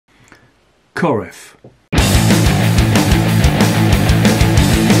Korev.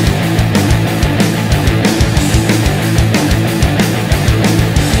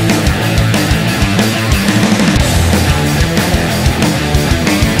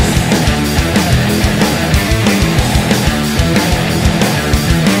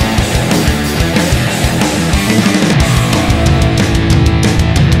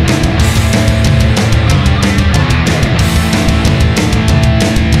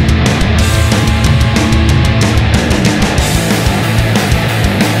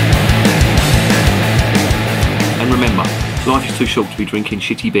 Life is too short to be drinking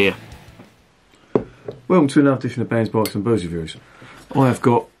shitty beer. Welcome to another edition of Bands, Bikes and Booze Reviews. I have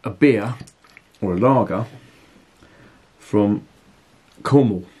got a beer, or a lager, from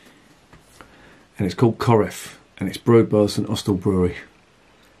Cornwall. And it's called Korev. And it's brewed by the Austell Brewery.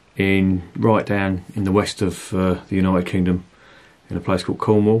 Right down in the west of the United Kingdom. In a place called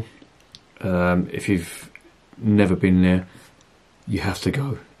Cornwall. If you've never been there, you have to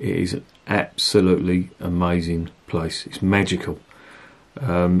go. It is an absolutely amazing place. It's magical.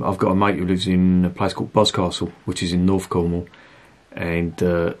 I've got a mate who lives in a place called Boscastle, which is in North Cornwall,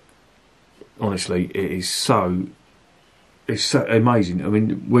 and honestly, it's so amazing. I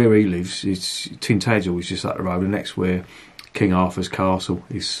mean, where he lives, it's Tintagel is just up the road, and that's where King Arthur's castle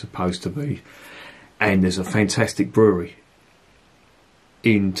is supposed to be. And there's a fantastic brewery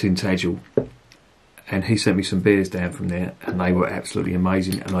in Tintagel. And he sent me some beers down from there, and they were absolutely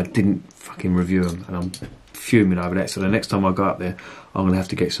amazing, and I didn't fucking review them, and I'm fuming over that. So the next time I go up there, I'm going to have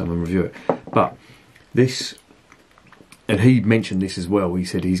to get some and review it. But this, and he mentioned this as well, he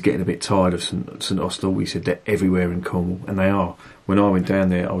said he's getting a bit tired of St Austell. He said they're everywhere in Cornwall, and they are. When I went down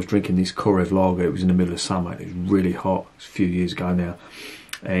there, I was drinking this Korev lager. It was in the middle of summer, it was really hot. It was a few years ago now,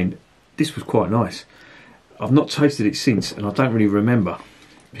 and this was quite nice. I've not tasted it since, and I don't really remember,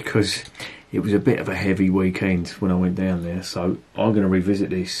 because it was a bit of a heavy weekend when I went down there, so I'm going to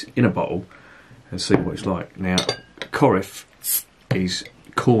revisit this in a bottle and see what it's like. Now, Korev is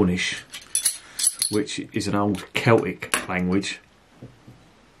Cornish, which is an old Celtic language.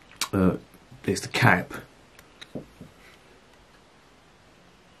 There's the cap.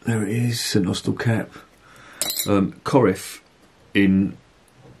 There it is, St Austell cap. Korev in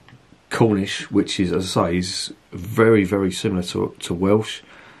Cornish, which is, as I say, is very, very similar to Welsh.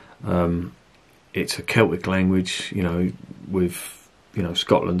 It's a Celtic language, you know, with, you know,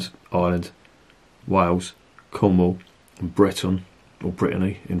 Scotland, Ireland, Wales, Cornwall, and Breton, or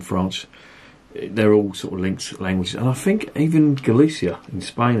Brittany in France. They're all sort of linked languages, and I think even Galicia in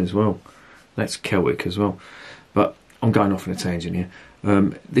Spain as well. That's Celtic as well. But I'm going off on a tangent here.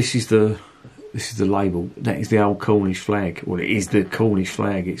 This is the label. That is the old Cornish flag. Well, it is the Cornish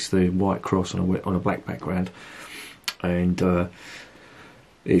flag. It's the white cross on a black background, and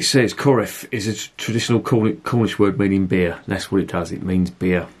it says Korev is a traditional Cornish word meaning beer. That's what it does. It means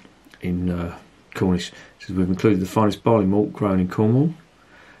beer in Cornish. It says we've included the finest barley malt grown in Cornwall,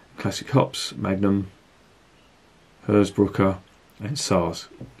 classic hops, Magnum, Hersbrucker, and Sars.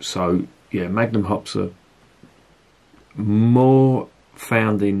 So yeah, Magnum hops are more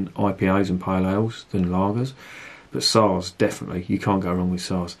found in IPAs and pale ales than lagers, but Sars definitely. You can't go wrong with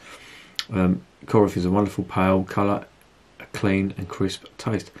Sars. Korev is a wonderful pale colour, clean and crisp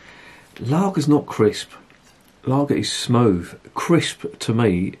taste. Lager's not crisp. Lager is smooth. Crisp to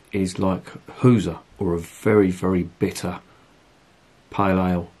me is like Hooser or a very, very bitter pale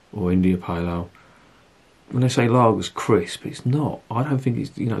ale or India pale ale. When they say lager's crisp, it's not. I don't think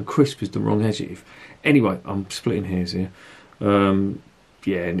it's, you know, crisp is the wrong adjective. Anyway, I'm splitting hairs here.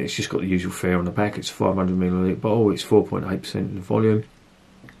 Yeah, and it's just got the usual fare on the back. It's a 500ml bottle. It's 4.8% in volume.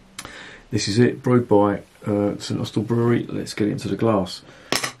 This is it, brewed by St Austell Brewery. Let's get it into the glass.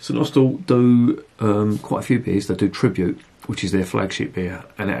 St Austell do quite a few beers. They do Tribute, which is their flagship beer,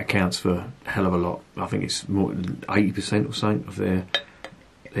 and that accounts for a hell of a lot. I think it's more than 80% or something of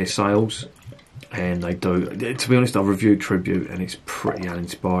their sales. And they do, to be honest, I've reviewed Tribute and it's pretty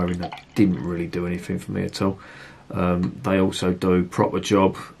uninspiring. That didn't really do anything for me at all. They also do Proper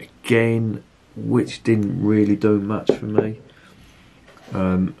Job again, which didn't really do much for me.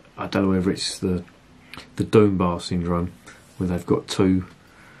 I don't know whether it's the Doom Bar syndrome, where they've got too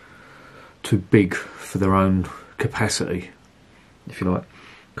big for their own capacity, if you like.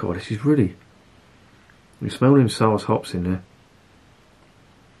 God, this is really, you smell them Sars hops in there.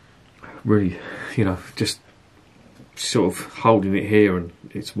 Really, you know, just sort of holding it here and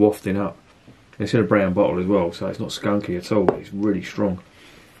it's wafting up. And it's in a brown bottle as well, so it's not skunky at all. It's really strong,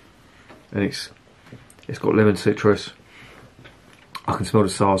 and it's got lemon citrus. I can smell the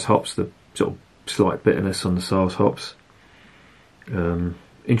Sars hops, the sort of slight bitterness on the Sars hops.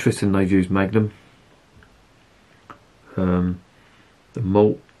 Interesting, they've used Magnum. The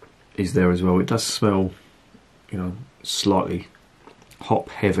malt is there as well. It does smell, you know, slightly hop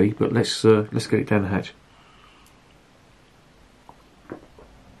heavy, but let's get it down the hatch.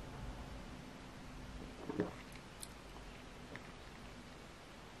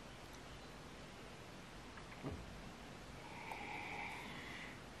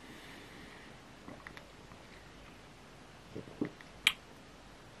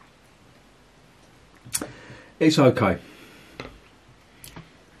 It's okay.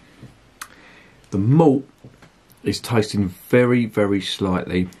 The malt is tasting very, very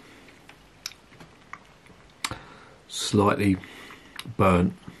slightly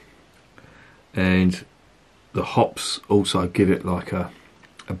burnt, and the hops also give it like a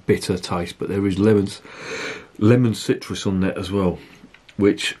bitter taste, but there is lemon citrus on that as well,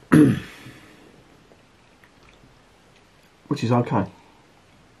 which is okay.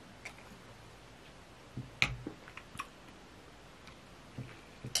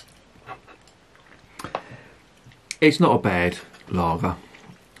 It's not a bad lager,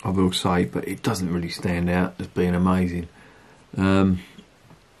 I will say, but it doesn't really stand out as being amazing. As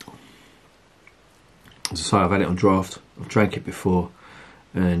I say, I've had it on draft, I've drank it before,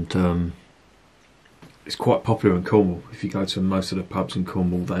 and it's quite popular in Cornwall. If you go to most of the pubs in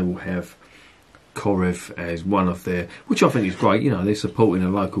Cornwall, they will have Korev as one of their, which I think is great. You know, they're supporting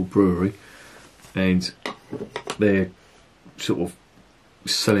a local brewery, and they're sort of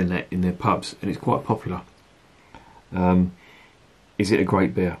selling that in their pubs, and it's quite popular. Is it a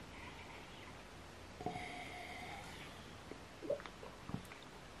great beer?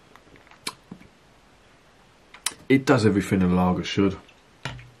 It does everything a lager should.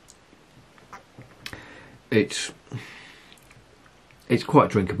 It's quite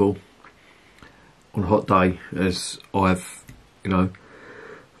drinkable on a hot day, as I've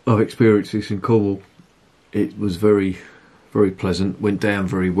experienced this in Cornwall. It was very, very pleasant. Went down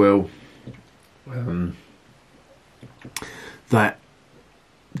very well. That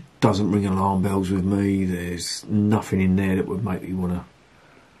doesn't ring alarm bells with me. There's nothing in there that would make me want to,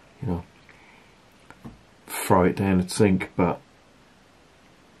 you know, throw it down the sink, but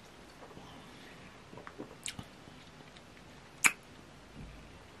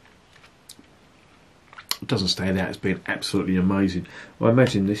it doesn't stand out as being absolutely amazing. I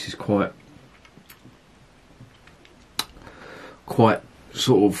imagine this is quite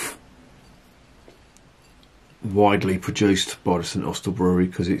sort of widely produced by the St Austell Brewery,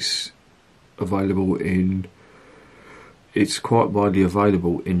 because it's quite widely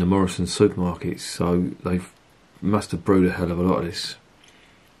available in the Morrison supermarkets, so they must have brewed a hell of a lot of this,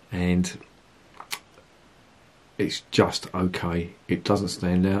 and it's just okay. It doesn't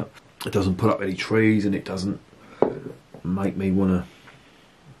stand out, it doesn't put up any trees, and it doesn't make me want to,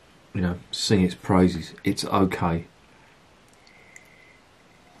 you know, sing its praises. It's okay.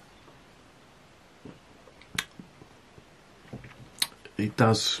 It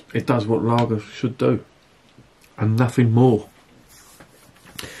does what lager should do, and nothing more.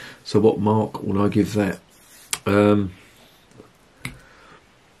 So what mark will I give that? Doesn't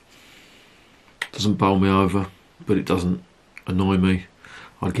bowl me over, but it doesn't annoy me.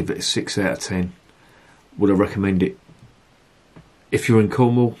 I'd give it a 6 out of 10. Would I recommend it? If you're in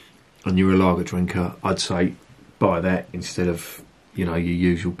Cornwall and you're a lager drinker, I'd say buy that instead of, you know, your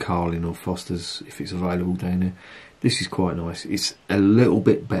usual Carling or Foster's if it's available down there. This is quite nice. It's a little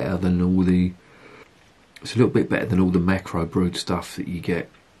bit better than all the macro brewed stuff that you get.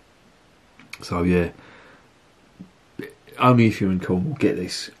 So yeah, only if you're in Cornwall, get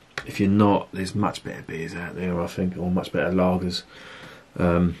this. If you're not, there's much better beers out there, I think, or much better lagers.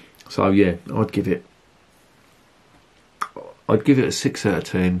 So yeah, I'd give it a 6 out of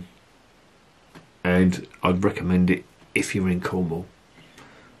 10, and I'd recommend it if you're in Cornwall.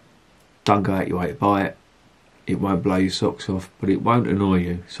 Don't go out your way to buy it. It won't blow your socks off, but it won't annoy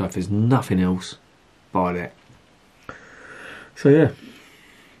you. So if there's nothing else, buy that. So yeah,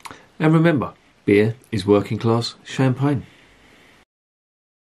 and remember, beer is working class champagne.